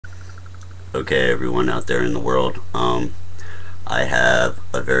Okay, everyone out there in the world, I have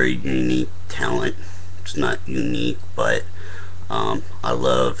a very unique talent. It's not unique, but I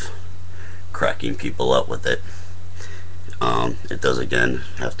love cracking people up with it. It does again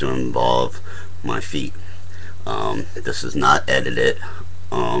have to involve my feet. This is not edited.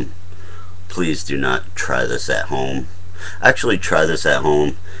 Um, Please do not try this at home. Actually, try this at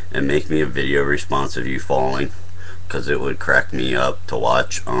home and make me a video response of you falling, because it would crack me up to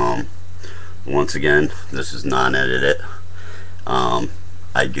watch. Once again, this is non-edited.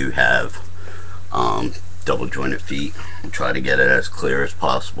 I do have double jointed feet. I'll try to get it as clear as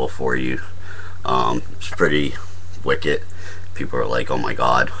possible for you. It's pretty wicked. People are like, oh my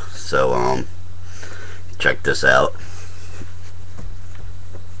god. So check this out.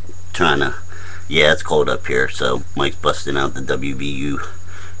 Yeah, it's cold up here, so Mike's busting out the WVU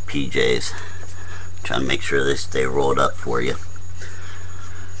PJs. Trying to make sure they stay rolled up for you.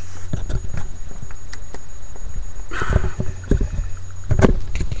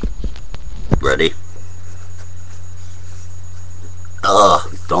 Ready?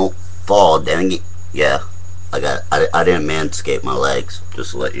 Don't fall, dang it. Yeah, I didn't manscape my legs,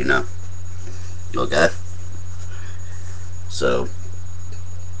 just to let you know. Okay? So,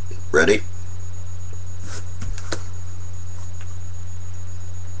 ready?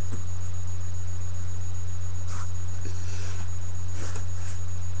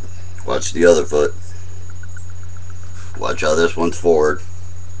 Watch the other foot. Watch how this one's forward.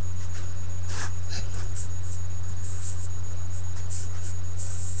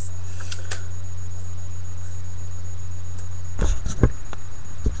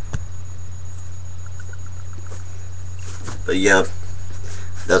 But yeah,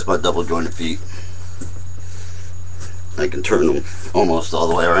 that's my double jointed feet. I can turn them almost all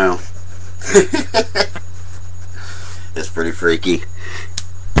the way around. It's pretty freaky.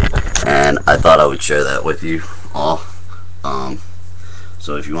 And I thought I would share that with you all.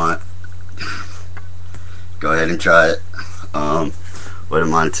 So if you want, go ahead and try it.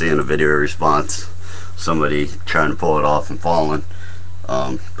 Wouldn't mind seeing a video response. Somebody trying to pull it off and falling.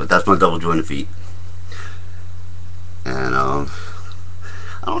 But that's my double jointed feet. And I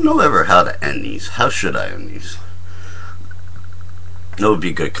don't know ever how to end these. How should I end these? That would be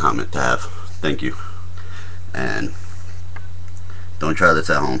a good comment to have. Thank you. And don't try this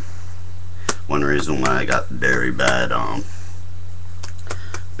at home. One reason why I got very bad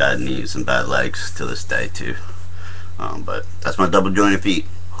bad knees and bad legs to this day too. But that's my double jointed feet.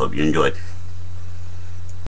 Hope you enjoyed.